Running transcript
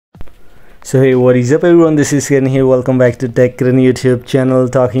So hey, what is up everyone, this is Karan here. Welcome back to Tech Karan YouTube channel,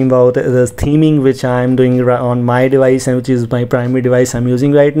 talking about the theming which I'm doing on my device and which is my primary device I'm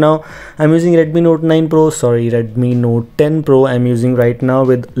using right now. I'm using Redmi Note 9 Pro, Redmi Note 10 Pro I'm using right now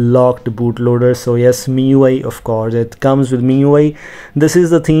with locked bootloader. So yes, MIUI, of course, it comes with MIUI. This is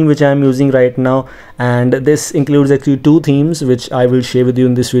the theme which I'm using right now, and this includes actually two themes which I will share with you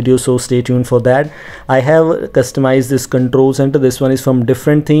in this video, so stay tuned for that. I have customized this control center. This one is from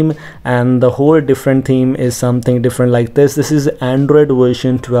different theme, and the whole different theme is something different like this. This is Android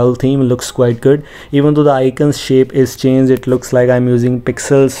version 12 theme. Looks quite good. Even though the icon's shape is changed, it looks like I'm using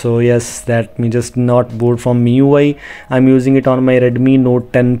pixels. So yes, that me just not boot from MIUI. I'm using it on my Redmi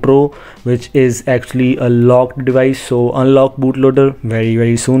Note 10 Pro, which is actually a locked device. So unlock bootloader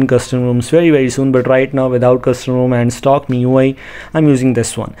very soon, custom rooms very soon, but right now without custom room and stock MIUI, I'm using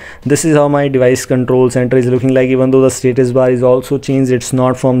this one. This is how my device control center is looking like. Even though the status bar is also changed, it's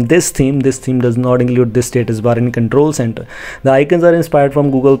not from this theme. This theme does not include this status bar in control center. The icons are inspired from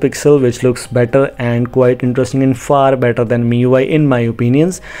Google Pixel, which looks better and quite interesting and far better than MIUI in my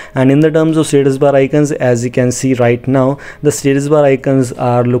opinions. And in the terms of status bar icons, as you can see right now, the status bar icons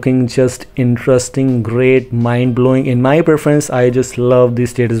are looking just interesting, great, mind-blowing. In my preference, I just love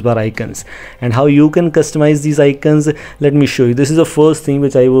these status bar icons. And how you can customize these icons, let me show you. This is the first theme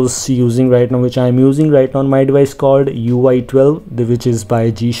which I was using right now, which I'm using right now on my device, called UI 12, which is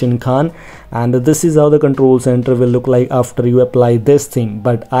by Jishan Khan. And this is how the control center will look like after you apply this theme.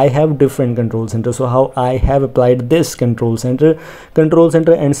 But I have different control center, so how I have applied this control center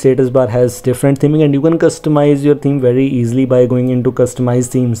and status bar has different theming, and you can customize your theme very easily by going into customize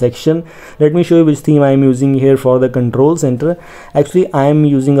theme section. Let me show you which theme I am using here for the control center. Actually, I am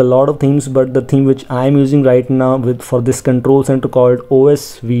using a lot of themes, but the theme which I am using right now for this control center called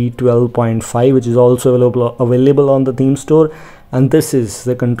OS v12.5, which is also available on the theme store. And this is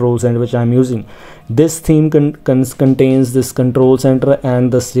the control center which I'm using. This theme contains this control center and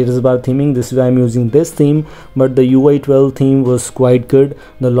the status bar theming. This is why I'm using this theme, but the UI 12 theme was quite good.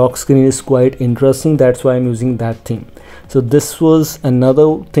 The lock screen is quite interesting, that's why I'm using that theme. So this was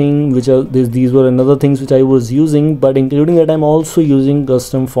another thing which these were another things which I was using, but including that I'm also using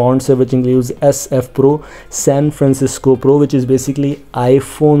custom fonts here, which includes SF Pro, San Francisco Pro, which is basically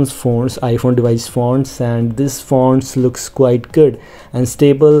iPhone's fonts, iPhone device fonts, and this fonts looks quite good and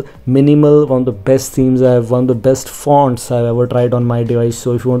stable, minimal, one of the best themes I have, one of the best fonts I've ever tried on my device.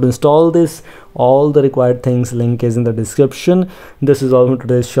 So if you want to install this, all the required things, link is in the description. This is all for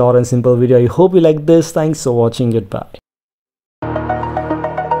today's short and simple video. I hope you like this. Thanks for watching. Goodbye.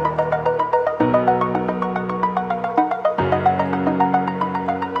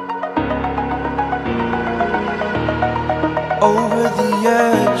 Over the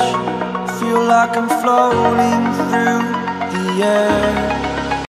edge, feel like I'm floating through the air.